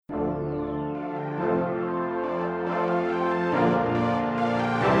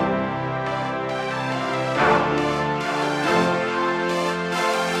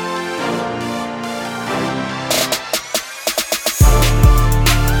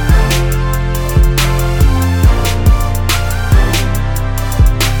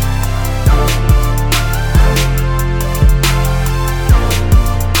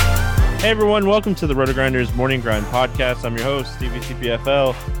everyone, welcome to the Roto Grinders Morning Grind Podcast. I'm your host, Stevie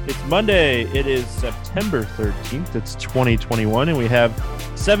TPFL. It's Monday. It is September 13th. It's 2021, and we have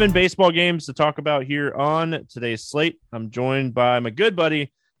 7 baseball games to talk about here on today's slate. I'm joined by my good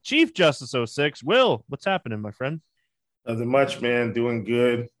buddy, Chief Justice 06. Will, what's happening, my friend? Nothing much, man. Doing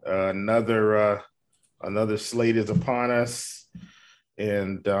good. Another slate is upon us,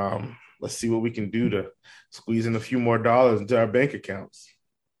 and let's see what we can do to squeeze in a few more dollars into our bank accounts.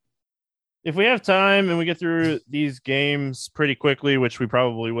 If we have time and we get through these games pretty quickly, which we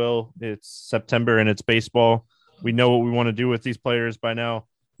probably will, it's September and it's baseball. We know what we want to do with these players by now.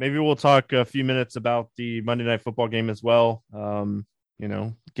 Maybe we'll talk a few minutes about the Monday Night Football game as well.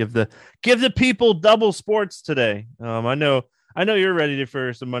 Give the people double sports today. I know you're ready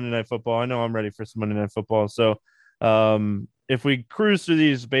for some Monday Night Football. I know I'm ready for some Monday Night Football. So if we cruise through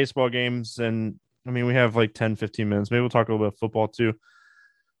these baseball games, and we have like 10, 15 minutes, maybe we'll talk a little bit of football too.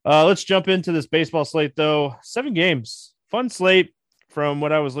 Let's jump into this baseball slate, though. 7 games. Fun slate from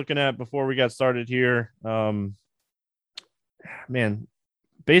what I was looking at before we got started here. Man,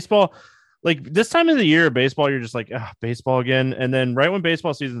 baseball, like this time of the year, baseball, you're just like, baseball again. And then right when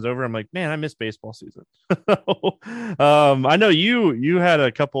baseball season's over, I'm like, man, I miss baseball season. I know you had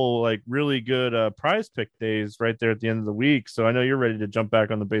a couple like really good prize pick days right there at the end of the week. So I know you're ready to jump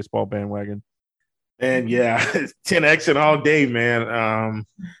back on the baseball bandwagon. And yeah, 10X all day, man.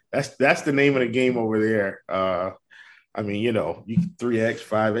 That's the name of the game over there. You can 3X,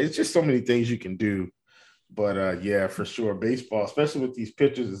 5X. It's just so many things you can do. But yeah, for sure, baseball, especially with these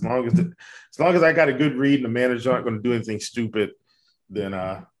pitchers, as long as I got a good read and the managers aren't going to do anything stupid,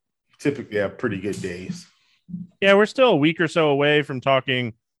 then typically have pretty good days. Yeah, we're still a week or so away from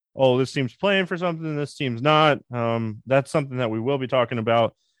talking, this team's playing for something, this team's not. That's something that we will be talking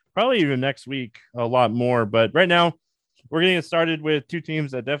about probably even next week a lot more. But right now, we're going to get started with 2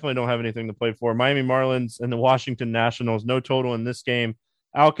 teams that definitely don't have anything to play for. Miami Marlins and the Washington Nationals. No total in this game.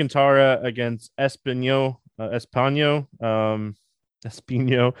 Alcantara against Espino.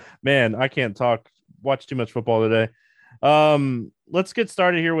 Man, I can't talk. Watch too much football today. Let's get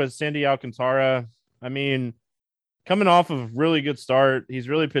started here with Sandy Alcantara. Coming off of a really good start. He's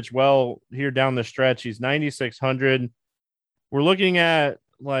really pitched well here down the stretch. He's 9,600. We're looking at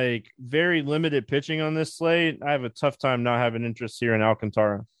like very limited pitching on this slate. I have a tough time not having interest here in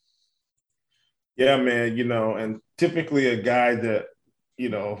Alcantara. Yeah, man, and typically a guy that,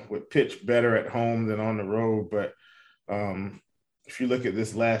 would pitch better at home than on the road. But if you look at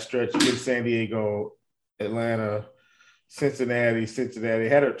this last stretch, with San Diego, Atlanta, Cincinnati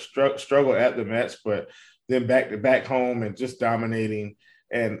had a struggle at the Mets, but then back home and just dominating.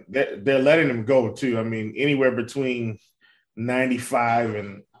 And they're letting him go too. Anywhere between 95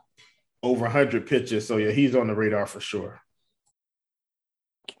 and over 100 pitches. So yeah, he's on the radar for sure.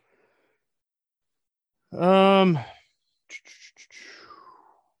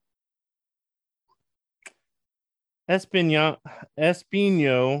 Espino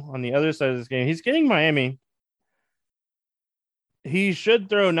on the other side of this game. He's getting Miami. He should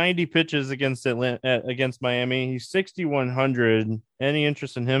throw 90 pitches against Miami. He's 6,100. Any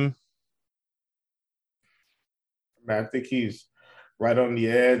interest in him? I think he's right on the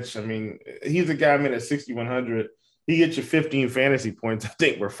edge. He's a guy, at 6,100. He gets you 15 fantasy points. I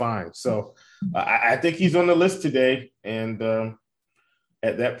think we're fine. So I think he's on the list today. And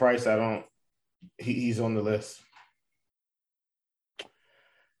at that price, he's on the list.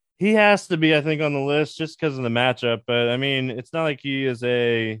 He has to be, I think, on the list just because of the matchup. But, it's not like he is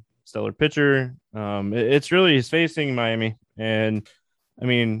a stellar pitcher. It's really he's facing Miami. And,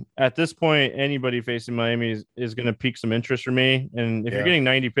 at this point, anybody facing Miami is going to pique some interest for me. And if you're getting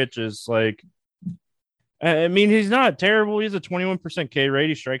 90 pitches, he's not terrible. He's a 21% K rate.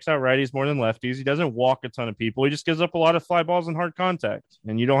 He strikes out righties more than lefties. He doesn't walk a ton of people. He just gives up a lot of fly balls and hard contact.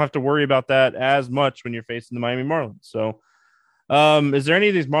 And you don't have to worry about that as much when you're facing the Miami Marlins. So, is there any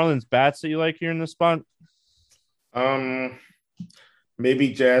of these Marlins bats that you like here in this spot?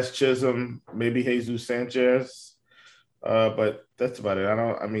 Maybe Jazz Chisholm, maybe Jesus Sanchez. But that's about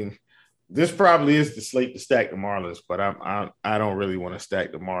it. This probably is the slate to stack the Marlins, but I don't really want to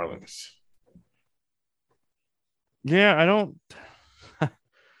stack the Marlins. Yeah, I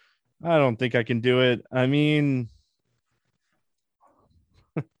don't think I can do it.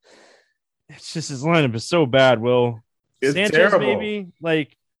 It's just his lineup is so bad, Will. It's Sanchez, terrible.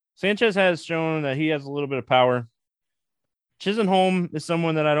 Maybe Sanchez has shown that he has a little bit of power. Chisholm is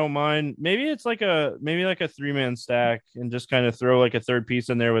someone that I don't mind. Maybe it's like a 3-man stack and just kind of throw like a third piece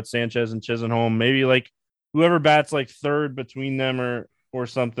in there with Sanchez and Chisholm. Maybe like whoever bats like third between them or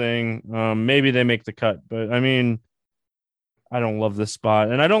something. Maybe they make the cut. But I don't love this spot,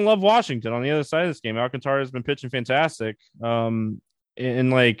 and I don't love Washington on the other side of this game. Alcantara has been pitching fantastic. And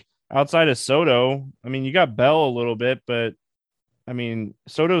like outside of Soto, I mean, you got Bell a little bit, but I mean,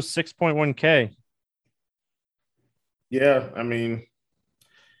 Soto's 6.1K. Yeah, I mean,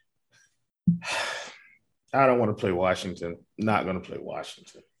 I don't want to play Washington. Not going to play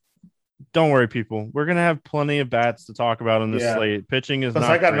Washington. Don't worry, people. We're gonna have plenty of bats to talk about on this Yeah. slate. Pitching is Plus,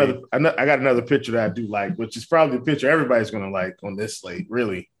 not great. I got another pitcher that I do like, which is probably the pitcher everybody's going to like on this slate.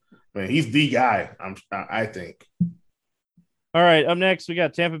 Really, I mean, he's the guy. I think. All right, up next we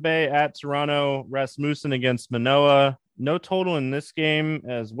got Tampa Bay at Toronto. Rasmussen against Manoah. No total in this game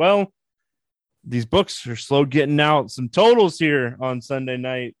as well. These books are slow getting out some totals here on Sunday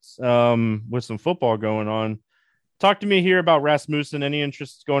nights with some football going on. Talk to me here about Rasmussen. Any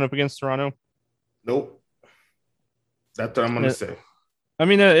interest going up against Toronto? Nope. That's what I'm going to say. I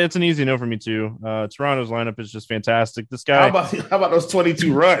mean, it's an easy no for me too. Toronto's lineup is just fantastic. This guy. How about those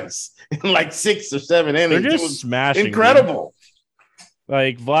 22 runs in like 6 or 7 innings? They're just smashing. Incredible.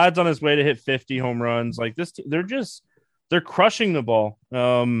 Like Vlad's on his way to hit 50 home runs. Like this, they're crushing the ball.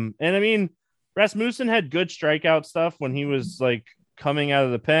 And I mean, Rasmussen had good strikeout stuff when he was like coming out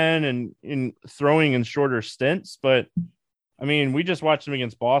of the pen and in throwing in shorter stints. But I mean, we just watched him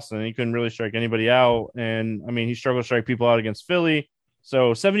against Boston and he couldn't really strike anybody out. And I mean, he struggled to strike people out against Philly.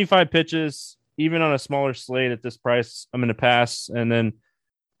 So 75 pitches, even on a smaller slate at this price, I'm going to pass. And then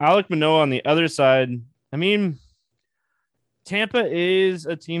Alek Manoah on the other side. I mean, Tampa is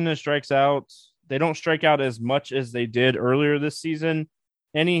a team that strikes out. They don't strike out as much as they did earlier this season.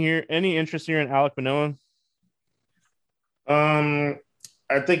 Any interest here in Alek Manoah?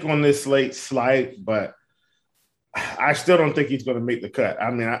 I think on this slate, slight, but I still don't think he's going to make the cut.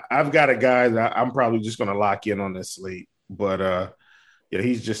 I mean, I've got a guy that I'm probably just going to lock in on this slate, but yeah,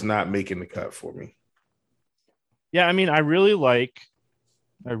 he's just not making the cut for me. Yeah, I mean, I really like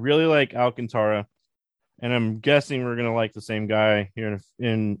Alcantara, and I'm guessing we're going to like the same guy here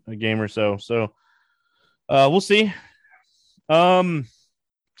in a game or so. So we'll see.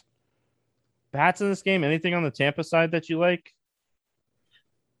 Bats in this game, anything on the Tampa side that you like?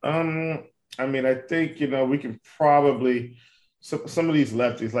 I mean, I think, we can probably some of these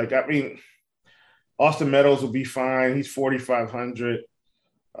lefties, like, I mean, Austin Meadows will be fine. He's 4,500.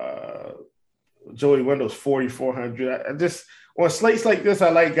 Joey Wendell's 4,400. I just, on slates like this, I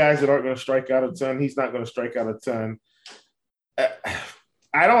like guys that aren't going to strike out a ton. He's not going to strike out a ton.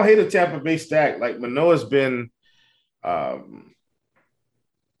 I don't hate a Tampa Bay stack. Like, Manoah's been,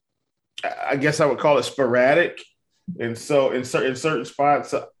 I guess I would call it sporadic. And so in certain spots,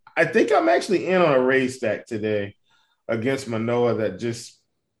 so I think I'm actually in on a Rays stack today against Manoah that just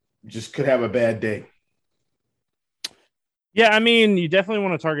could have a bad day. Yeah, I mean, you definitely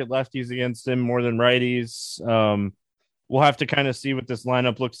want to target lefties against him more than righties. We'll have to kind of see what this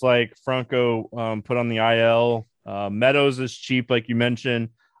lineup looks like. Franco put on the IL. Meadows is cheap, like you mentioned.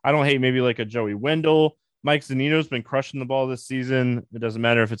 I don't hate maybe like a Joey Wendell. Mike Zunino's been crushing the ball this season. It doesn't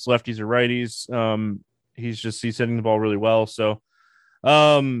matter if it's lefties or righties. He's hitting the ball really well. So,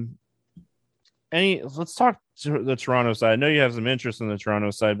 let's talk to the Toronto side. I know you have some interest in the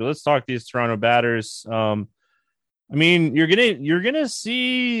Toronto side, but let's talk these Toronto batters. I mean, you're gonna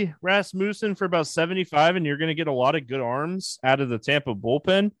see Rasmussen for about 75, and you're gonna get a lot of good arms out of the Tampa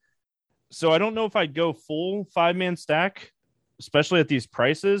bullpen. So I don't know if I'd go full 5-man stack, especially at these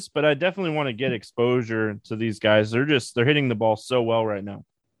prices, but I definitely want to get exposure to these guys. They're hitting the ball so well right now.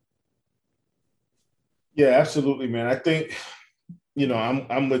 Yeah, absolutely, man. I think,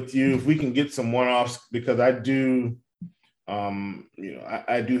 I'm with you. If we can get some one-offs, because I do,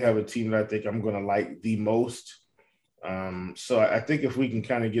 I do have a team that I think I'm going to like the most. So I think if we can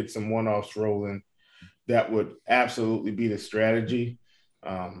kind of get some one-offs rolling, that would absolutely be the strategy.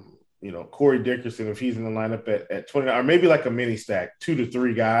 Corey Dickerson, if he's in the lineup at 20, or maybe like a mini stack, 2 to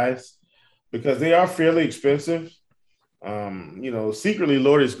 3 guys, because they are fairly expensive. Secretly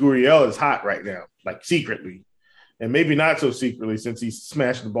Lourdes Gurriel is hot right now, like secretly, and maybe not so secretly since he's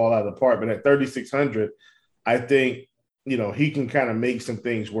smashing the ball out of the park. But at 3,600, I think, he can kind of make some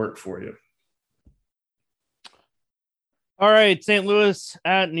things work for you. All right, St. Louis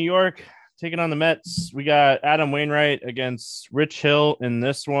at New York, taking on the Mets. We got Adam Wainwright against Rich Hill in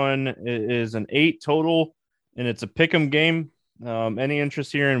this one. It is an 8 total, and it's a pick'em game. Any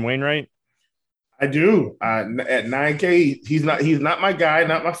interest here in Wainwright? I do. At 9K, he's not my guy,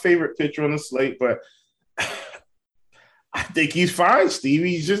 not my favorite pitcher on the slate, but I think he's fine, Steve.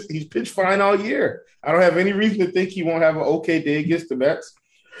 He's pitched fine all year. I don't have any reason to think he won't have an okay day against the Mets.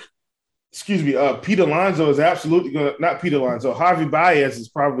 Excuse me. Pete Alonso is absolutely going to – not Pete Alonso. Javi Baez is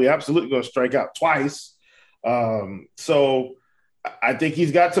probably absolutely going to strike out twice. So I think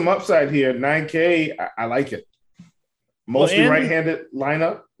he's got some upside here. 9K, I like it. Well, Mostly right-handed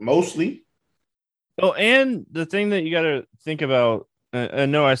lineup, mostly. and the thing that you got to think about, I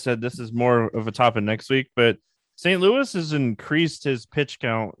know I said this is more of a topic next week, but St. Louis has increased his pitch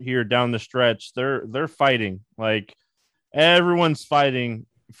count here down the stretch. They're fighting, like everyone's fighting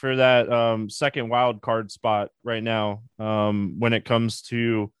for that second wild card spot right now. When it comes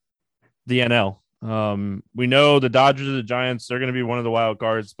to the NL, we know the Dodgers and the Giants, they're going to be one of the wild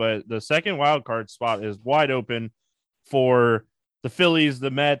cards, but the second wild card spot is wide open for the Phillies,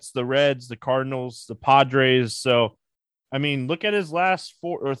 the Mets, the Reds, the Cardinals, the Padres. So, I mean, look at his last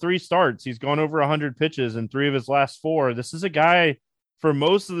 3 starts. He's gone over 100 pitches in 3 of his last 4. This is a guy for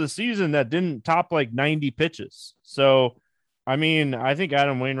most of the season that didn't top like 90 pitches. So, I mean, I think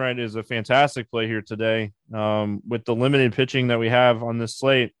Adam Wainwright is a fantastic play here today with the limited pitching that we have on this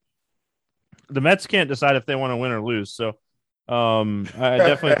slate. The Mets can't decide if they want to win or lose. So, I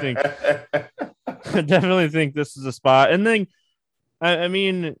definitely think this is a spot. And then, I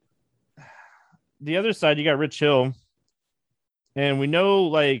mean, the other side, you got Rich Hill, and we know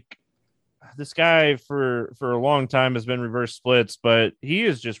like this guy for a long time has been reverse splits, but he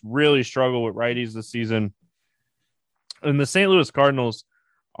has just really struggled with righties this season. And the St. Louis Cardinals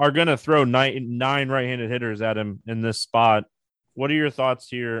are going to throw nine right-handed hitters at him in this spot. What are your thoughts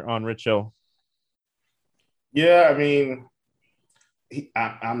here on Rich Hill? Yeah, I mean,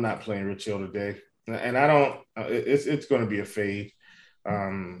 I'm not playing Rich Hill today, and I don't. It's going to be a fade.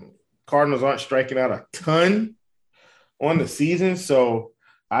 Cardinals aren't striking out a ton on the season, so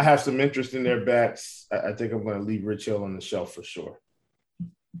I have some interest in their bats. I think I'm going to leave Rich Hill on the shelf for sure.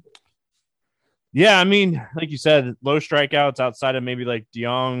 Yeah, I mean, like you said, low strikeouts outside of maybe like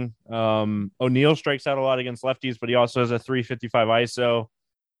DeYoung. O'Neill strikes out a lot against lefties, but he also has a 355 ISO.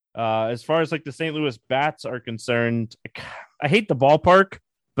 As far as like the St. Louis bats are concerned, I hate the ballpark,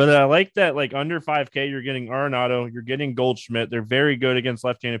 but I like that like under 5K, you're getting Arenado, you're getting Goldschmidt. They're very good against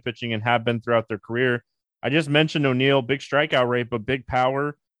left-handed pitching and have been throughout their career. I just mentioned O'Neill, big strikeout rate, but big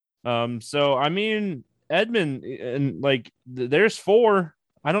power. So I mean, Edman and like there's 4.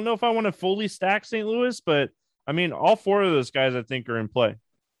 I don't know if I want to fully stack St. Louis, but I mean, all 4 of those guys I think are in play.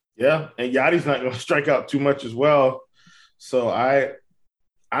 Yeah, and Yachty's not going to strike out too much as well. So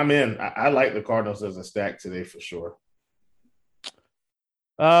I'm in. I like the Cardinals as a stack today for sure.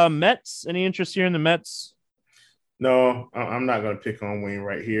 Mets, any interest here in the Mets? No, I'm not going to pick on Wayne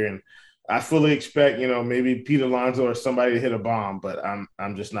right here. And I fully expect, maybe Pete Alonso or somebody to hit a bomb, but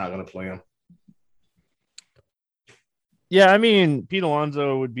I'm just not going to play him. Yeah, I mean, Pete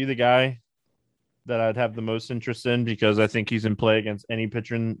Alonso would be the guy that I'd have the most interest in because I think he's in play against any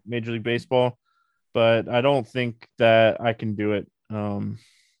pitcher in Major League Baseball. But I don't think that I can do it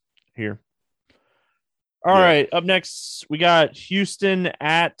here. All right, up next, we got Houston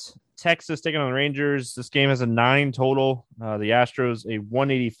at Texas taking on the Rangers. This game has a 9 total. The Astros, a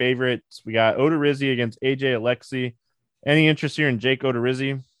 180 favorite. We got Odorizzi against AJ Alexy. Any interest here in Jake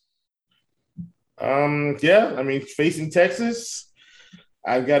Odorizzi? Yeah, I mean, facing Texas,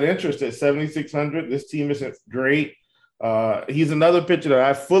 I've got interest at 7,600. This team isn't great. He's another pitcher that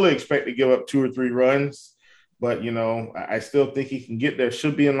I fully expect to give up 2 or 3 runs, but I still think he can get there.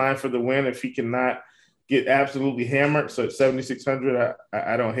 Should be in line for the win if he cannot get absolutely hammered. So at 7,600,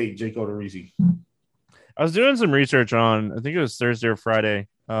 I don't hate Jake Odorizzi. I was doing some research on, I think it was Thursday or Friday,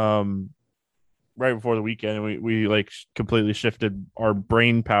 right before the weekend, and we like completely shifted our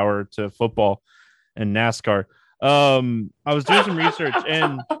brain power to football and NASCAR. I was doing some research,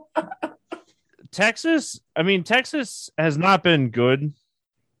 and Texas has not been good.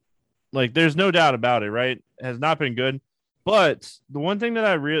 Like, there's no doubt about it, right? It has not been good. But the one thing that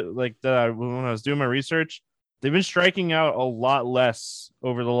I really like when I was doing my research, they've been striking out a lot less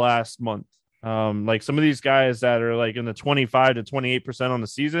over the last month. Like some of these guys that are like in the 25 to 28% on the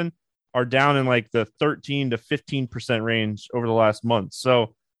season are down in like the 13 to 15% range over the last month.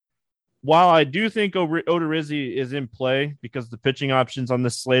 So while I do think Odorizzi is in play because the pitching options on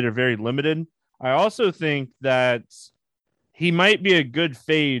this slate are very limited, I also think that he might be a good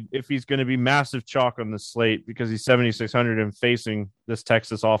fade if he's going to be massive chalk on the slate because he's 7,600 and facing this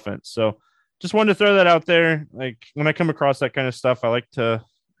Texas offense. So just wanted to throw that out there. Like when I come across that kind of stuff, I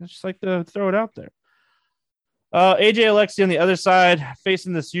just like to throw it out there. AJ Alexy on the other side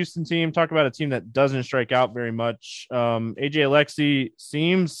facing this Houston team. Talk about a team that doesn't strike out very much. AJ Alexy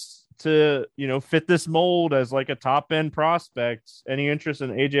seems to, fit this mold as like a top end prospect. Any interest in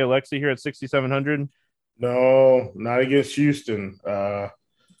AJ Alexy here at 6,700? No, not against Houston.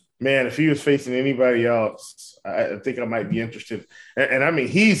 Man, if he was facing anybody else, I think I might be interested. And I mean,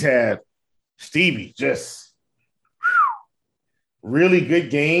 he's had Stevie just really good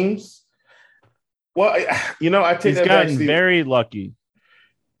games. Well, I take He's that back, gotten Steve. very lucky.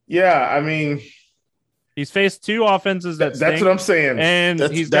 Yeah, I mean, He's faced two offenses that that's stink, what I'm saying. and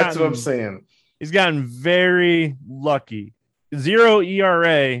That's what I'm saying. he's gotten very lucky. 0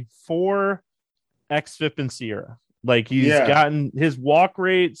 ERA, 4 xFIP and Sierra. Like he's Yeah. gotten his walk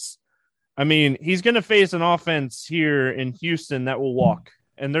rates. I mean, he's going to face an offense here in Houston that will walk,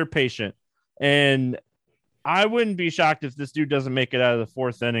 and they're patient. And I wouldn't be shocked if this dude doesn't make it out of the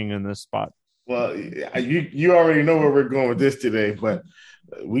fourth inning in this spot. Well, you already know where we're going with this today, but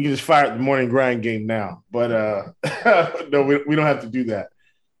we can just fire up the morning grind game now. But no, we don't have to do that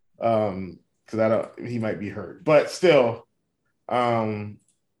because he might be hurt. But still, I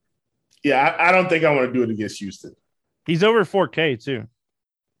don't think I want to do it against Houston. He's over 4K too.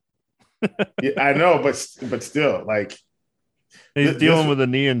 Yeah, I know, but still, like he's dealing with a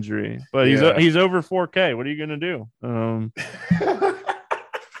knee injury, but he's over 4K. What are you going to do?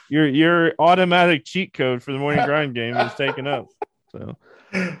 Your automatic cheat code for the morning grind game is taken up. So,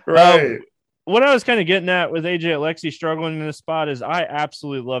 right. What I was kind of getting at with AJ Alexi struggling in this spot is I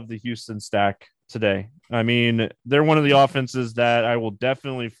absolutely love the Houston stack today. I mean, they're one of the offenses that I will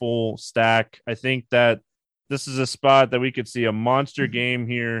definitely full stack. I think that this is a spot that we could see a monster game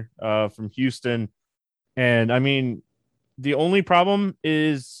here from Houston. And I mean, the only problem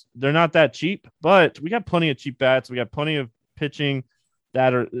is they're not that cheap, but we got plenty of cheap bats. We got plenty of pitching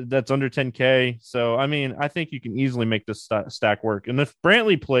that's under 10K. So, I mean, I think you can easily make this stack work. And if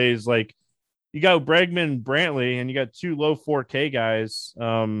Brantley plays, like you got Bregman, Brantley, and you got 2 low 4K guys,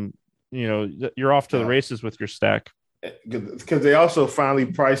 you're off to the races with your stack. Because they also finally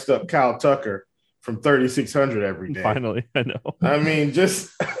priced up Kyle Tucker from 3,600 every day. Finally, I know. I mean, just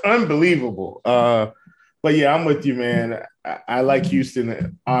unbelievable. But yeah, I'm with you, man. I like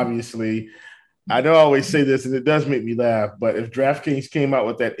Houston, obviously. I know I always say this, and it does make me laugh, but if DraftKings came out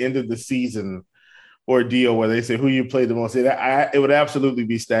with that end of the season ordeal where they say who you played the most, it would absolutely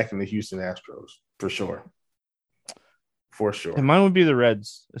be stacking the Houston Astros for sure. For sure. And mine would be the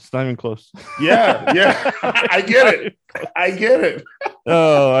Reds. It's not even close. Yeah. I get it.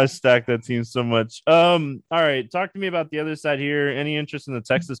 Oh, I stacked that team so much. All right. Talk to me about the other side here. Any interest in the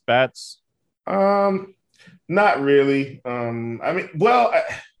Texas Bats? Not really.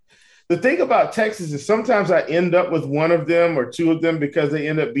 The thing about Texas is sometimes I end up with one of them or two of them because they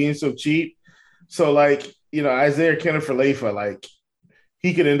end up being so cheap. So, like, Isaiah Kiner-Falefa, like,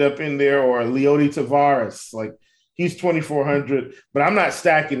 he could end up in there, or Leody Tavares, like, he's 2,400, but I'm not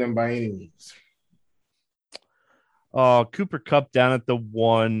stacking them by any means. Oh, Cooper Kupp down at the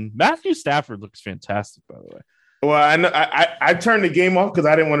 1. Matthew Stafford looks fantastic, by the way. Well, I know I turned the game off because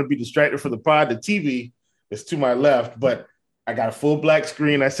I didn't want to be distracted for the pod. The TV is to my left, but I got a full black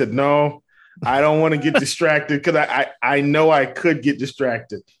screen. I said, no, I don't want to get distracted because I know I could get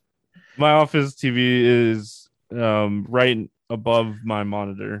distracted. My office TV is right above my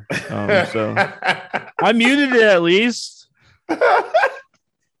monitor. So I muted it at least.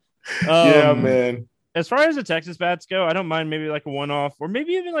 Yeah, man. As far as the Texas Bats go, I don't mind maybe like a one-off or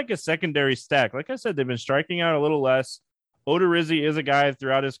maybe even like a secondary stack. Like I said, they've been striking out a little less. Odorizzi is a guy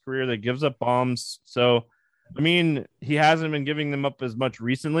throughout his career that gives up bombs. So, I mean, he hasn't been giving them up as much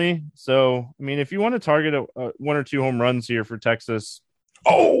recently. So, I mean, if you want to target a 1 or 2 home runs here for Texas.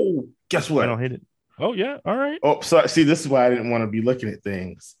 Oh, guess what? I don't hate it. Oh, yeah. All right. Oh, so see, this is why I didn't want to be looking at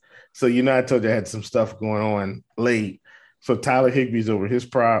things. So, I told you I had some stuff going on late. So, Tyler Higbee's over his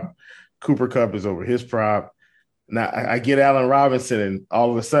prop. Cooper Kupp is over his prop. Now, I get Allen Robinson, and all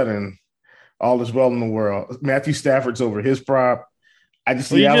of a sudden, all is well in the world. Matthew Stafford's over his prop. I just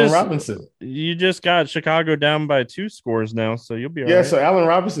see Allen Robinson. You just got Chicago down by 2 scores now, so you'll be all right. Yeah, so Allen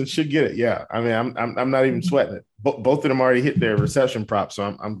Robinson should get it. Yeah, I mean, I'm not even sweating it. Both of them already hit their reception props,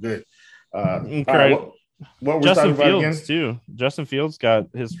 so I'm good. Okay. Right, what we're Justin talking about Fields again? too. Justin Fields got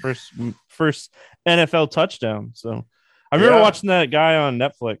his first NFL touchdown. So I remember watching that guy on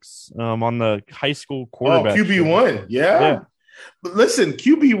Netflix on the high school quarterback. Oh, QB1. Yeah. But listen,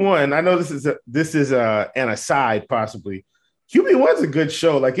 QB1, I know this is an aside possibly. QB1's a good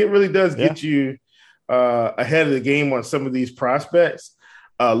show. Like, it really does get you ahead of the game on some of these prospects.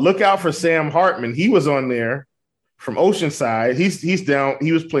 Look out for Sam Hartman. He was on there from Oceanside. He's down.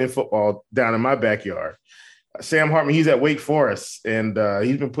 He was playing football down in my backyard. Sam Hartman, he's at Wake Forest, and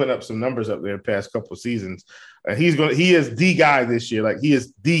he's been putting up some numbers up there the past couple of seasons. He is the guy this year. Like, he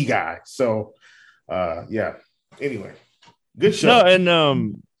is the guy. So, yeah. Anyway, good show. No,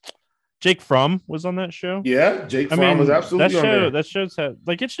 and Jake Fromm was on that show. Yeah, Jake Fromm was absolutely on there. That show's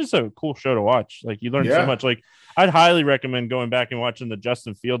it's just a cool show to watch. Like, you learn so much. Like, I'd highly recommend going back and watching the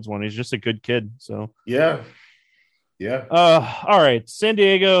Justin Fields one. He's just a good kid. So yeah, Yeah. All right. San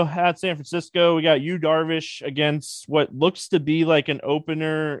Diego at San Francisco. We got Yu Darvish against what looks to be like an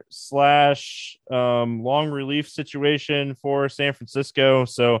opener slash long relief situation for San Francisco.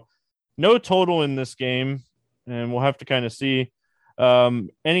 So no total in this game, and we'll have to kind of see.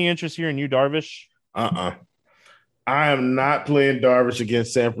 Any interest here in Yu Darvish? Uh-uh. I am not playing Darvish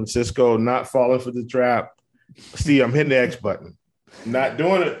against San Francisco, not falling for the trap. See, I'm hitting the X button. Not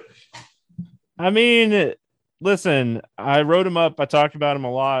doing it. I mean, listen, I wrote him up. I talked about him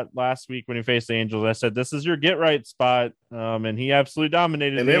a lot last week when he faced the Angels. I said, this is your get right spot. And he absolutely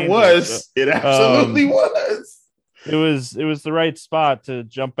dominated. And the it Angels. was. It absolutely was. It was the right spot to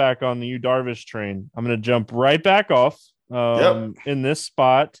jump back on the Yu Darvish train. I'm going to jump right back off in this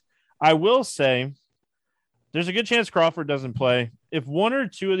spot. I will say there's a good chance Crawford doesn't play. If one or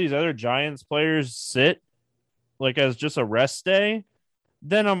two of these other Giants players sit like as just a rest day,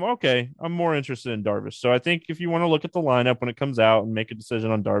 then I'm okay. I'm more interested in Darvish. So I think if you want to look at the lineup when it comes out and make a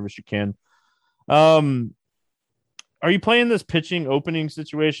decision on Darvish, you can. Are you playing this pitching opening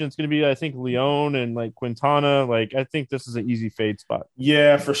situation? It's going to be, I think, Leon and like Quintana. Like, I think this is an easy fade spot.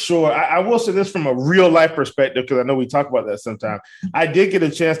 Yeah, for sure. I will say this from a real life perspective, because I know we talk about that sometimes. I did get a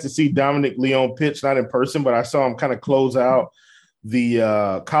chance to see Dominic Leon pitch, not in person, but I saw him kind of close out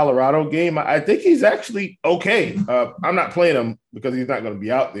the Colorado game. I think he's actually okay. I'm not playing him because he's not going to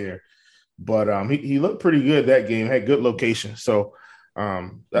be out there, but he looked pretty good that game, had good location. So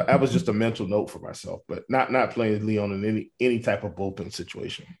that was just a mental note for myself, but not playing Leon in any type of bullpen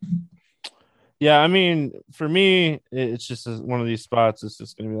situation. Yeah, I mean, for me, it's just one of these spots. It's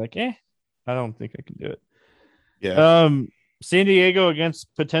just going to be like, I don't think I can do it. Yeah. San Diego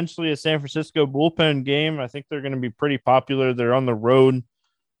against potentially a San Francisco bullpen game. I think they're going to be pretty popular. They're on the road.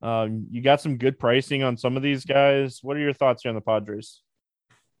 You got some good pricing on some of these guys. What are your thoughts here on the Padres?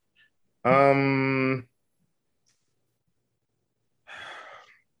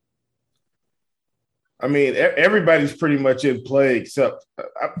 I mean, everybody's pretty much in play except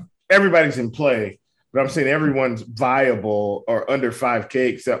everybody's in play, but I'm saying everyone's viable or under 5K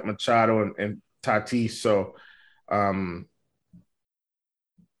except Machado and Tatis. So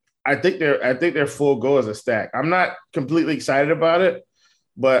I think they're full go as a stack. I'm not completely excited about it,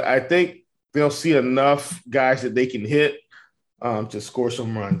 but I think they'll see enough guys that they can hit to score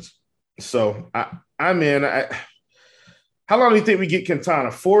some runs. So I'm in. How long do you think we get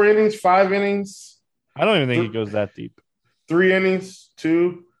Quintana? 4 innings, 5 innings? I don't even think he goes that deep. 3 innings,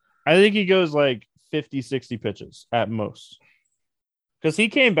 2? I think he goes like 50, 60 pitches at most. Because he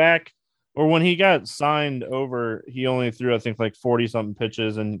came back, or when he got signed over, he only threw, I think, like 40-something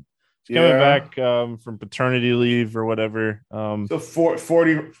pitches. And he's coming back from paternity leave or whatever. So 40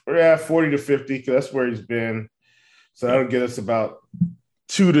 to 50, because that's where he's been. So that'll get us about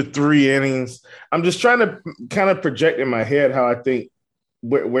 2 to 3 innings. I'm just trying to kind of project in my head how I think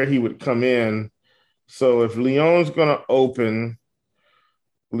where he would come in. So if Leon's going to open,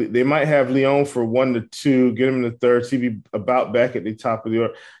 they might have Leon for 1 to 2, get him in the third, so he'd be about back at the top of the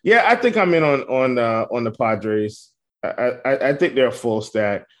order. Yeah, I think I'm in on the Padres. I think they're a full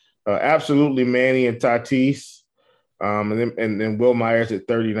stack. Absolutely Manny and Tatis, and then Will Myers at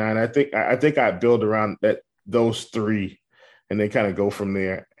 39. I think I build around those three, and then kind of go from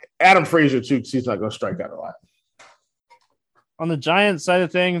there. Adam Frazier too, because he's not going to strike out a lot. On the Giants side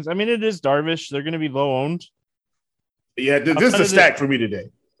of things, I mean, it is Darvish. They're going to be low owned. Yeah, this is a stack for me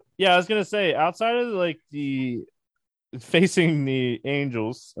today. Yeah, I was going to say, outside of like the facing the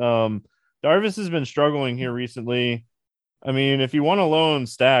Angels, Darvish has been struggling here recently. I mean, if you want a low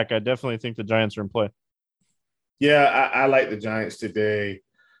stack, I definitely think the Giants are in play. Yeah, I like the Giants today.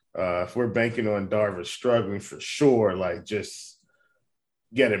 If we're banking on Darvish struggling for sure, like just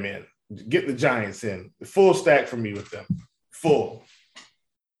get him in. Get the Giants in. The full stack for me with them. Full.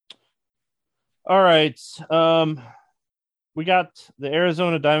 All right. We got the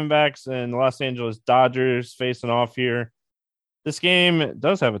Arizona Diamondbacks and the Los Angeles Dodgers facing off here. This game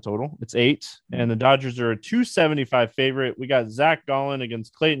does have a total. It's 8, and the Dodgers are a 275 favorite. We got Zach Gallen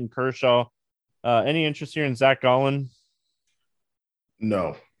against Clayton Kershaw. Any interest here in Zach Gallen?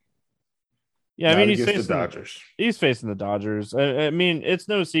 No. Yeah, I mean, he's facing the Dodgers. He's facing the Dodgers. I mean, it's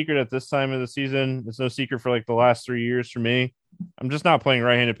no secret at this time of the season. It's no secret for like the last 3 years for me. I'm just not playing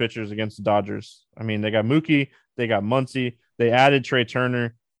right-handed pitchers against the Dodgers. I mean, they got Mookie, they got Muncy, they added Trey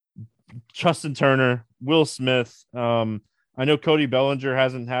Turner, Justin Turner, Will Smith. I know Cody Bellinger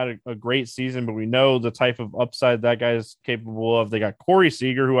hasn't had a great season, but we know the type of upside that guy is capable of. They got Corey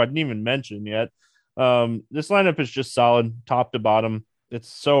Seager, who I didn't even mention yet. This lineup is just solid, top to bottom. It's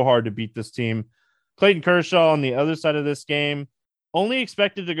so hard to beat this team. Clayton Kershaw on the other side of this game. only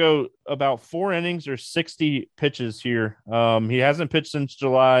expected to go about 4 innings or 60 pitches here. He hasn't pitched since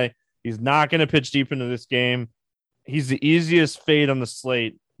July. He's not going to pitch deep into this game. He's the easiest fade on the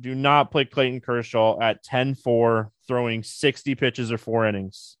slate. Do not play Clayton Kershaw at 10-4, throwing 60 pitches or 4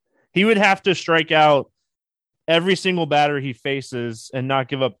 innings. He would have to strike out every single batter he faces and not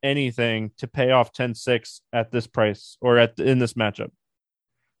give up anything to pay off 10-6 at this price or in this matchup.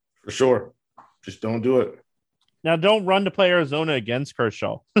 For sure. Just don't do it. Now, don't run to play Arizona against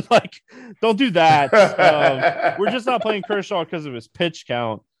Kershaw. Don't do that. We're just not playing Kershaw because of his pitch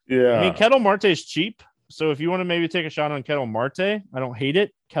count. Yeah. I mean, Kettle Marte is cheap. So if you want to maybe take a shot on Kettle Marte, I don't hate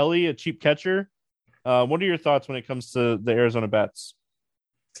it. Kelly, a cheap catcher. What are your thoughts when it comes to the Arizona bats?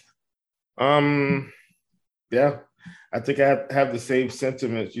 Yeah, I think I have the same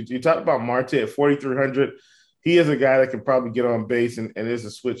sentiments. You talked about Marte at 4,300. He is a guy that can probably get on base and is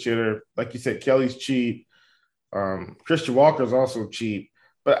a switch hitter. Like you said, Kelly's cheap. Christian Walker's also cheap,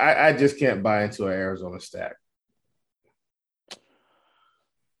 but I just can't buy into an Arizona stack.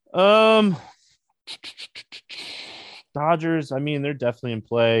 Dodgers, I mean, they're definitely in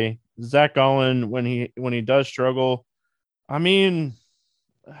play. Zach Gallen, when he does struggle, I mean,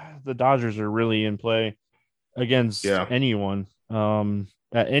 the Dodgers are really in play against anyone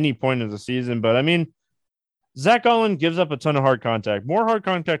at any point of the season. But I mean, Zach Gallen gives up a ton of hard contact, more hard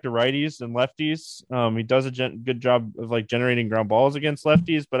contact to righties than lefties. He does a good job of like generating ground balls against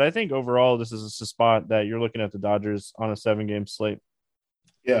lefties. But I think overall, this is a spot that you're looking at the Dodgers on a 7-game slate.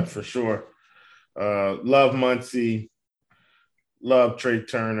 Yeah, for sure. Love Muncy. Love Trey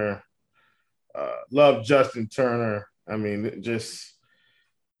Turner. Love Justin Turner. I mean,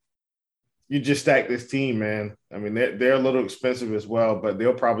 you just stack this team, man. I mean, they're a little expensive as well, but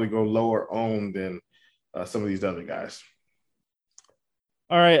they'll probably go lower owned than some of these other guys.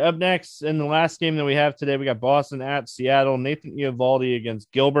 All right, up next in the last game that we have today, we got Boston at Seattle. Nathan Eovaldi against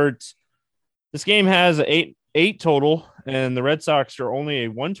Gilbert. This game has eight total, and the Red Sox are only a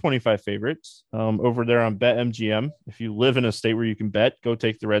 125 favorite over there on BetMGM. If you live in a state where you can bet, go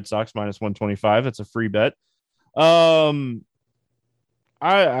take the Red Sox minus 125. It's a free bet. I'm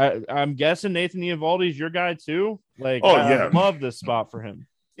guessing Nathan Eovaldi is your guy too. I love this spot for him.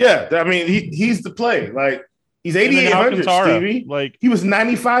 Yeah, I mean he's the play. Like he's 8,800, Stevie. Like he was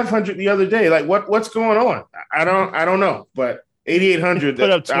 9,500 the other day. Like what's going on? I don't know, but 8,800. Put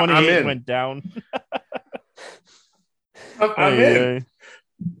up 28 and went down. I'm in.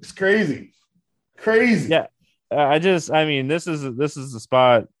 It's crazy. Yeah, I mean, this is the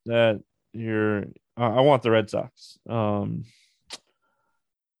spot that I want the Red Sox.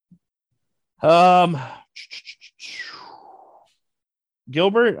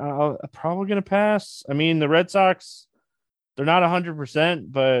 Gilbert, I'm probably going to pass. I mean, the Red Sox, they're not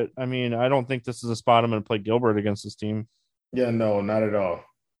 100%, but I mean, I don't think this is a spot I'm going to play Gilbert against this team. Yeah, no, not at all.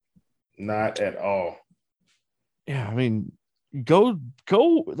 Not at all. Yeah, I mean, go.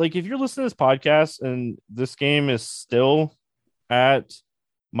 Like, if you're listening to this podcast and this game is still at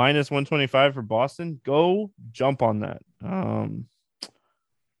minus 125 for Boston, go jump on that.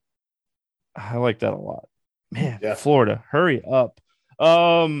 I like that a lot. Man, yeah. Florida, hurry up.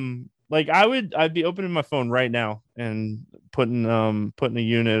 I'd be opening my phone right now and putting a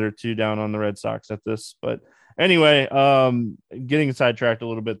unit or two down on the Red Sox at this. But anyway, getting sidetracked a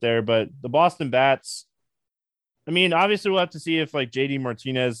little bit there, but the Boston Bats, I mean, obviously we'll have to see if like JD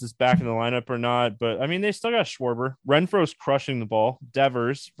Martinez is back in the lineup or not, but I mean, they still got Schwarber. Renfro's crushing the ball.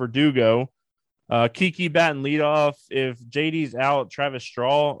 Devers, Verdugo, Kiki batting leadoff. If JD's out, Travis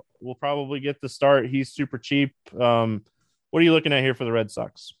Straw will probably get the start. He's super cheap. What are you looking at here for the Red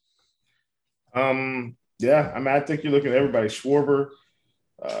Sox? Yeah, I mean, I think you're looking at everybody. Schwarber,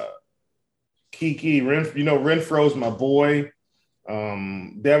 Kiki, Renfro's my boy.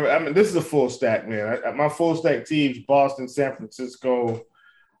 Devers, I mean, this is a full stack, man. My full stack teams: Boston, San Francisco,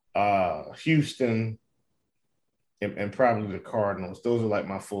 Houston, and probably the Cardinals. Those are like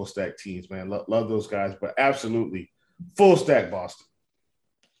my full stack teams, man. Love those guys, but absolutely full stack Boston.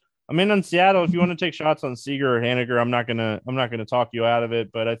 I mean, on Seattle, if you want to take shots on Seager or Haniger, I'm not gonna talk you out of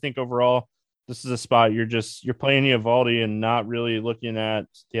it. But I think overall, this is a spot you're playing Eovaldi and not really looking at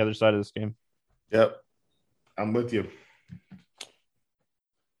the other side of this game. Yep, I'm with you.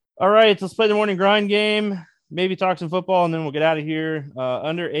 All right, let's play the morning grind game. Maybe talk some football, and then we'll get out of here.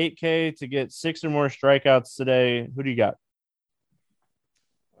 Under 8K to get 6 or more strikeouts today. Who do you got?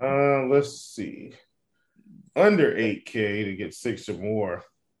 Let's see. Under 8K to get 6 or more.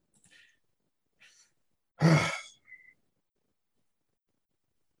 I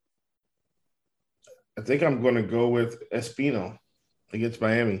think I'm going to go with Espino against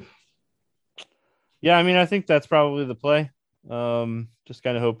Miami. Yeah, I mean, I think that's probably the play. Just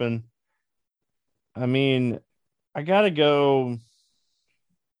kind of hoping. I mean, I gotta go.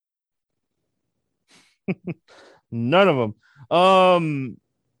 None of them.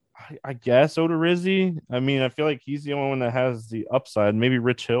 I guess Odorizzi. I mean, I feel like he's the only one that has the upside. Maybe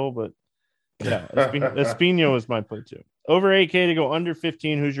Rich Hill, but yeah, Espino is my play too. Over 8K to go under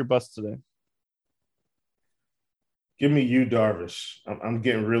 15. Who's your bust today? Give me you, Darvish. I'm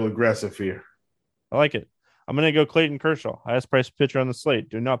getting real aggressive here. I like it. I'm going to go Clayton Kershaw, highest priced pitcher on the slate.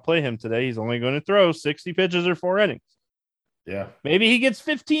 Do not play him today. He's only going to throw 60 pitches or 4 innings. Yeah. Maybe he gets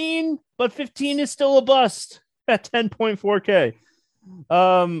 15, but 15 is still a bust at 10.4K.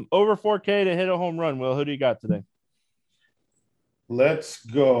 Over 4K to hit a home run. Will, who do you got today? Let's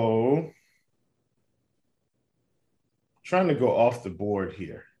go. Trying to go off the board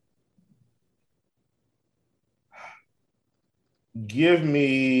here. Give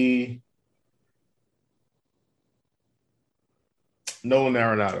me Nolan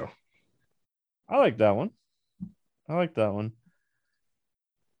Arenado. I like that one. I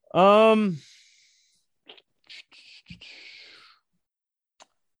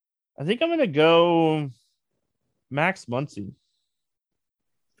think I'm going to go Max Muncy.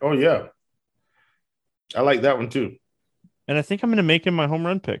 Oh, yeah. I like that one, too. And I think I'm going to make him my home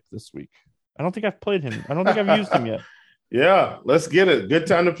run pick this week. I don't think I've played him. I don't think I've used him yet. Yeah, let's get it. Good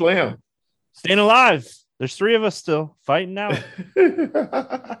time to play him. Staying alive. There's 3 of us still fighting out.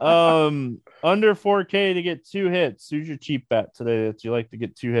 Under 4K to get 2 hits. Who's your cheap bet today that you like to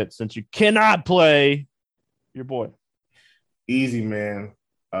get 2 hits since you cannot play your boy? Easy, man.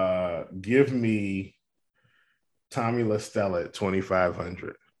 Give me Tommy La Stella at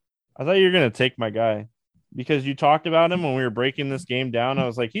 2,500. I thought you were going to take my guy because you talked about him when we were breaking this game down. I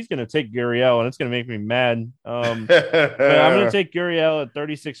was like, he's going to take Gurriel, and it's going to make me mad. But I'm going to take Gurriel at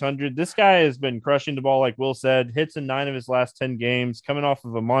 3,600. This guy has been crushing the ball, like Will said. Hits in 9 of his last 10 games, coming off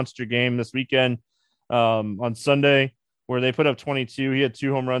of a monster game this weekend on Sunday where they put up 22. He had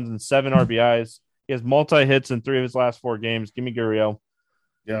 2 home runs and 7 RBIs. He has multi-hits in 3 of his last 4 games. Give me Gurriel.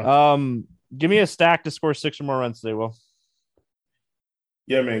 Yeah. Give me a stack to score 6 or more runs today, Will.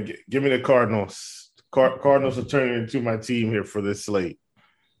 Yeah, man. Give me the Cardinals. Cardinals are turning into my team here for this slate.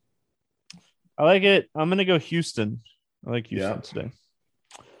 I like it. I'm going to go Houston. I like Houston today.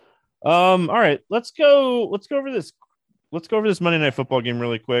 All right, let's go over this. Let's go over this Monday Night Football game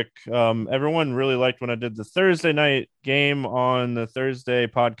really quick. Everyone really liked when I did the Thursday night game on the Thursday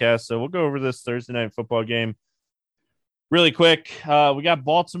podcast. So we'll go over this Thursday Night Football game really quick. We got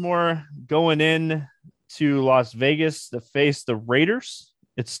Baltimore going in to Las Vegas to face the Raiders.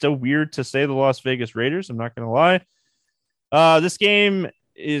 It's still weird to say the Las Vegas Raiders. I'm not going to lie. This game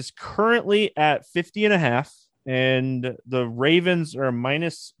is currently at 50.5, and the Ravens are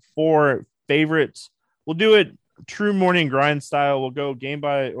 -4 favorites. We'll do it true morning grind style. We'll go game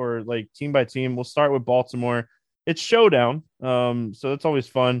by or like team by team. We'll start with Baltimore. It's showdown. So that's always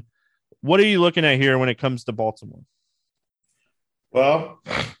fun. What are you looking at here when it comes to Baltimore? Well,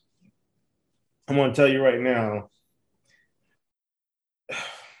 I'm going to tell you right now,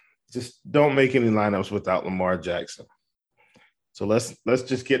 just don't make any lineups without Lamar Jackson. So let's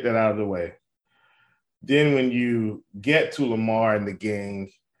just get that out of the way. Then when you get to Lamar in the game,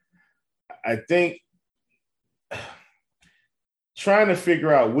 I think trying to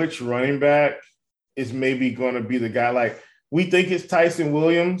figure out which running back is maybe going to be the guy. Like, we think it's Tyson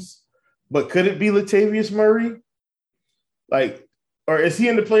Williams, but could it be Latavius Murray? Like, or is he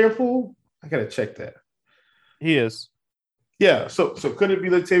in the player pool? I got to check that. He is. Yeah, so could it be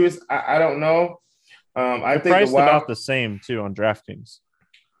Latavius? I don't know. I think priced about the same too on DraftKings.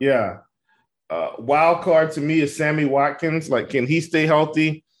 Yeah, wild card to me is Sammy Watkins. Like, can he stay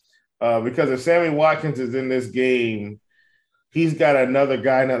healthy? Because if Sammy Watkins is in this game, he's got another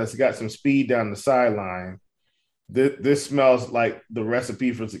guy now that's got some speed down the sideline. This smells like the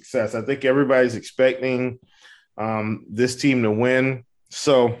recipe for success. I think everybody's expecting this team to win.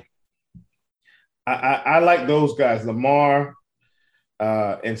 So I like those guys, Lamar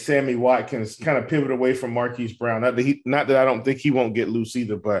and Sammy Watkins, kind of pivot away from Marquise Brown. Not that I don't think he won't get loose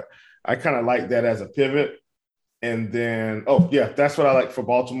either, but I kind of like that as a pivot. And then, that's what I like for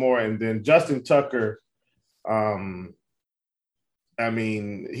Baltimore. And then Justin Tucker, I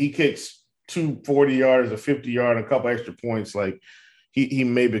mean, he kicks 2 40-yarders, a 50-yard, and a couple extra points. Like, he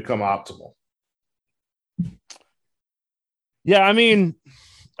may become optimal. Yeah, I mean,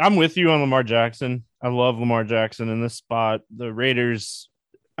 I'm with you on Lamar Jackson. I love Lamar Jackson in this spot. The Raiders,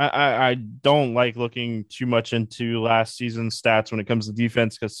 I don't like looking too much into last season's stats when it comes to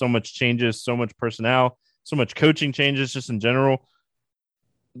defense because so much changes, so much personnel, so much coaching changes just in general.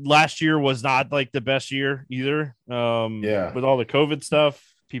 last year was not like the best year either. Yeah. With all the COVID stuff,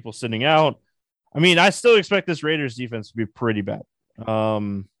 people sitting out. I mean, I still expect this Raiders defense to be pretty bad.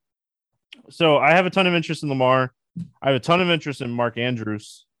 So I have a ton of interest in Lamar. I have a ton of interest in Mark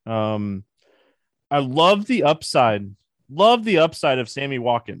Andrews. I love the upside. Love the upside of Sammy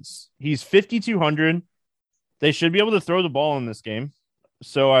Watkins. He's 5,200. They should be able to throw the ball in this game.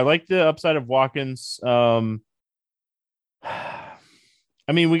 So I like the upside of Watkins. I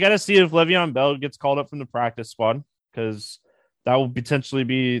mean, we got to see if Le'Veon Bell gets called up from the practice squad because that will potentially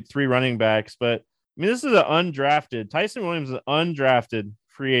be 3 running backs. But I mean, this is an undrafted. Tyson Williams is an undrafted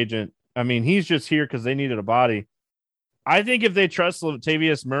free agent. I mean, he's just here because they needed a body. I think if they trust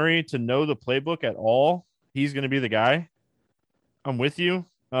Latavius Murray to know the playbook at all, he's going to be the guy. I'm with you.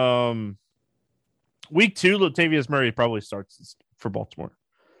 Week 2, Latavius Murray probably starts for Baltimore.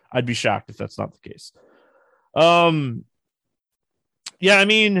 I'd be shocked if that's not the case. Yeah, I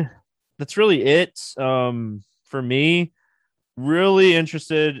mean, that's really it. For me, really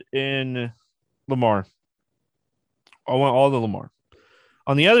interested in Lamar. I want all the Lamar.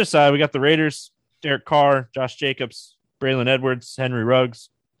 On the other side, we got the Raiders, Derek Carr, Josh Jacobs, Braylon Edwards, Henry Ruggs,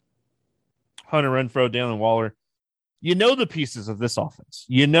 Hunter Renfrow, Dalen Waller. You know the pieces of this offense.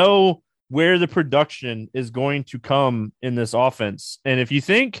 You know where the production is going to come in this offense. And if you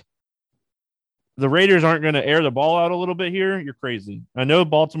think the Raiders aren't going to air the ball out a little bit here, you're crazy. I know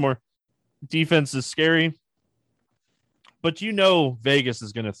Baltimore defense is scary, but you know Vegas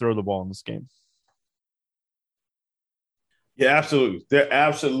is going to throw the ball in this game. Yeah, absolutely. They're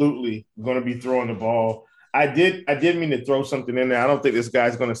absolutely going to be throwing the ball. I did mean to throw something in there. I don't think this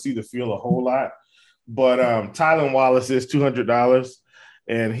guy's going to see the field a whole lot, but Tylan Wallace is $200,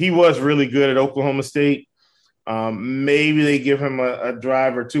 and he was really good at Oklahoma State. Maybe they give him a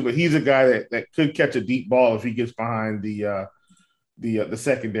drive or two, but he's a guy that could catch a deep ball if he gets behind the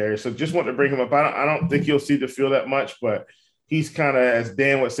secondary. So just want to bring him up. I don't think he'll see the field that much, but he's kind of, as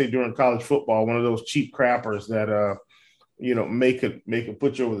Dan would say during college football, one of those cheap crappers that make it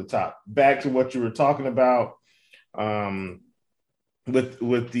put you over the top. Back to what you were talking about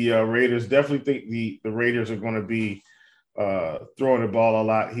with the Raiders. Definitely think the Raiders are going to be throwing the ball a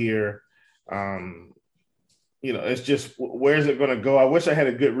lot here. It's just, where's it going to go? I wish I had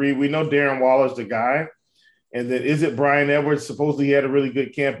a good read. We know Darren Waller's the guy. And then is it Brian Edwards? Supposedly he had a really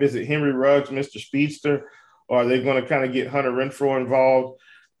good camp. Is it Henry Ruggs, Mr. Speedster? Or are they going to kind of get Hunter Renfrow involved?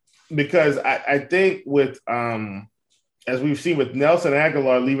 Because I think with as we've seen with Nelson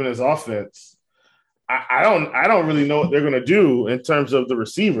Aguilar leaving his offense, I don't really know what they're going to do in terms of the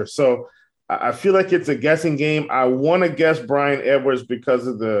receiver. So I feel like it's a guessing game. I want to guess Brian Edwards because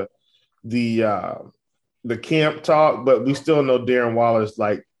of the camp talk, but we still know Darren Waller's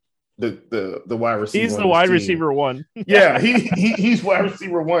like the wide receiver. He's the wide receiver one. Yeah, he's wide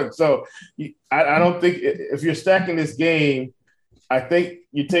receiver one. So I don't think, if you're stacking this game, I think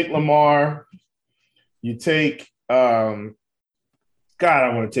you take Lamar, you take God,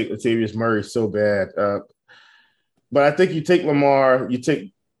 I want to take Latavius Murray so bad. But I think you take Lamar, you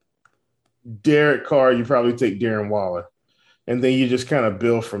take Derek Carr, you probably take Darren Waller, and then you just kind of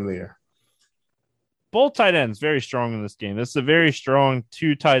build from there. Both tight ends very strong in this game. This is a very strong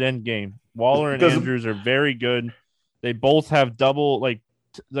 2 tight end game. Waller and Andrews are very good. They both have double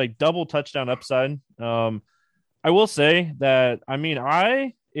touchdown upside. I will say that, I mean,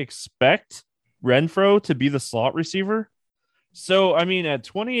 I expect Renfrow to be the slot receiver. So, I mean, at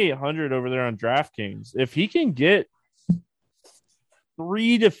 2,800 over there on DraftKings, if he can get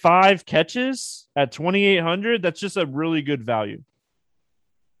 3 to 5 catches at 2,800, that's just a really good value.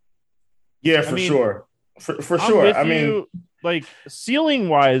 Yeah, for sure. For sure. I mean, like, ceiling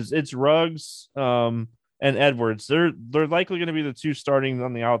wise, it's Ruggs and Edwards. They're likely going to be the 2 starting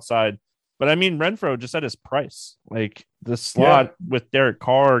on the outside. But I mean, Renfrow just at his price, like the slot with Derek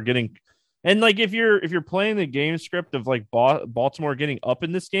Carr getting, and like if you're playing the game script of like Baltimore getting up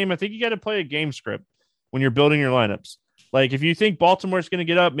in this game, I think you got to play a game script when you're building your lineups. Like if you think Baltimore's going to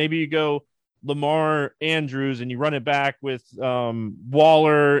get up, maybe you go Lamar, Andrews, and you run it back with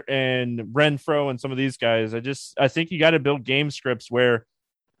Waller and Renfrow and some of these guys. I think you got to build game scripts where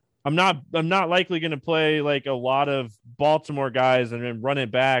I'm not likely going to play like a lot of Baltimore guys and then run it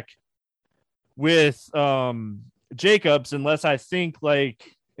back with Jacobs unless I think the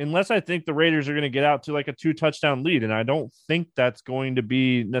Raiders are going to get out to like a 2 touchdown lead. And I don't think that's going to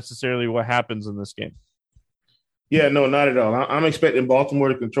be necessarily what happens in this game. Yeah, no, not at all. I'm expecting Baltimore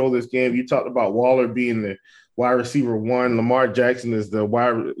to control this game. You talked about Waller being the wide receiver 1. Lamar Jackson is the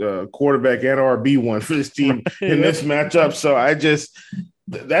wide quarterback and RB1 for this team in this matchup. So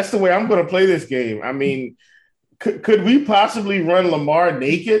that's the way I'm going to play this game. I mean, could we possibly run Lamar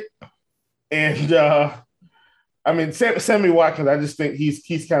naked? And I mean, Sammy Watkins, I just think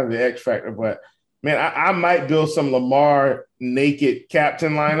he's kind of the X factor. But man, I might build some Lamar naked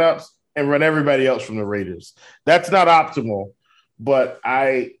captain lineups and run everybody else from the Raiders. That's not optimal, but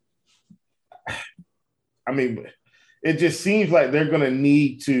I mean, it just seems like they're going to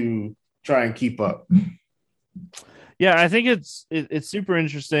need to try and keep up. Yeah, I think it's super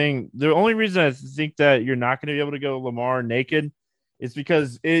interesting. The only reason I think that you're not going to be able to go Lamar naked is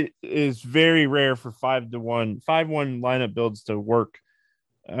because it is very rare for 5-1 lineup builds to work.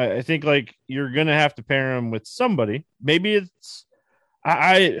 I think like you're going to have to pair him with somebody. Maybe it's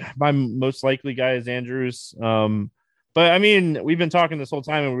my most likely guy is Andrews. But I mean, we've been talking this whole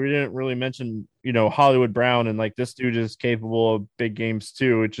time and we didn't really mention, Hollywood Brown, and like this dude is capable of big games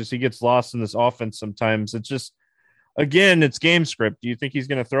too. It's just he gets lost in this offense sometimes. It's just, again, it's game script. Do you think he's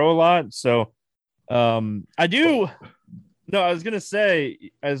going to throw a lot? So I do. No, I was going to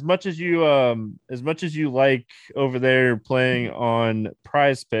say, as much as you like over there playing on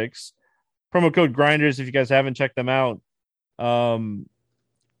Prize Picks, promo code Grinders, if you guys haven't checked them out.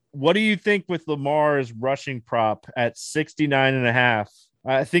 What do you think with Lamar's rushing prop at 69.5?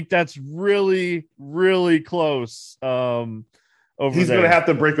 I think that's really, really close. He's going to have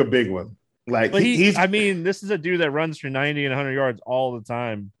to break a big one. Like, but I mean, this is a dude that runs for 90 and 100 yards all the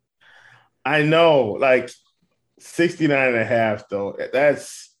time. I know, like 69.5 though.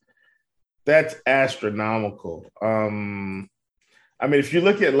 That's astronomical. I mean, if you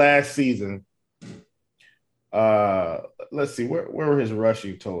look at last season, let's see, where were his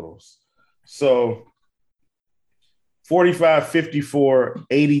rushing totals? So 45, 54,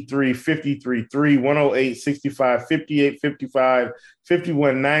 83, 53, 3, 108, 65, 58, 55,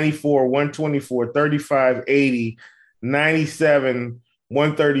 51, 94, 124, 35, 80, 97,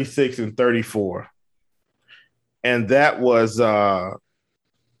 136, and 34. And that was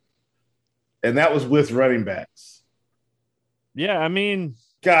with running backs. Yeah, I mean,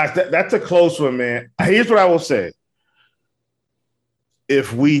 gosh, that's a close one, man. Here's what I will say.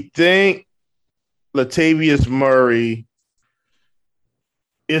 If we think Latavius Murray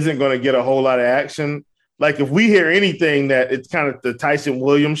isn't going to get a whole lot of action, like if we hear anything that it's kind of the Tyson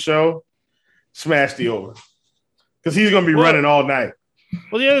Williams show, smash the over. Because he's going to be running all night.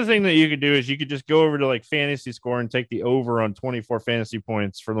 Well, the other thing that you could do is you could just go over to like fantasy score and take the over on 24 fantasy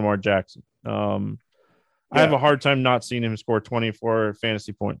points for Lamar Jackson. I have a hard time not seeing him score 24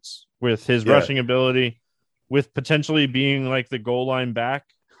 fantasy points with his rushing ability, with potentially being like the goal line back.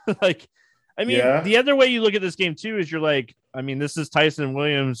 Like, I mean, the other way you look at this game too is you're like, I mean, this is Tyson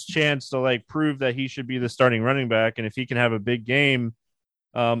Williams' chance to like prove that he should be the starting running back. And if he can have a big game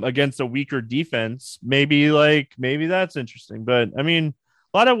against a weaker defense, maybe that's interesting. But I mean,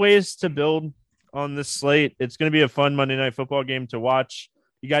 a lot of ways to build on this slate. It's going to be a fun Monday Night Football game to watch.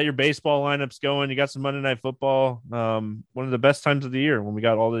 You got your baseball lineups going. You got some Monday Night Football. One of the best times of the year when we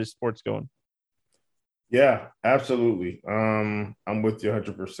got all these sports going. Yeah, absolutely. I'm with you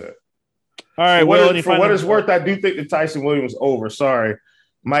 100%. All right. For what it's worth, I do think the Tyson Williams over,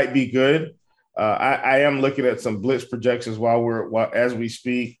 might be good. I am looking at some blitz projections as we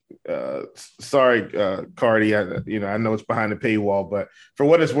speak. Cardi. I know it's behind the paywall, but for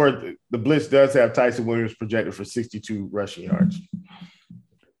what it's worth, the blitz does have Tyson Williams projected for 62 rushing yards.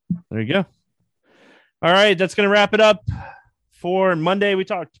 There you go. All right, that's going to wrap it up for Monday. We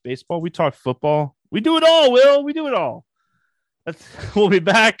talked baseball. We talked football. We do it all, Will. We do it all. We'll be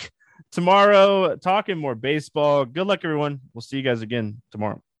back tomorrow talking more baseball. Good luck, everyone. We'll see you guys again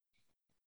tomorrow.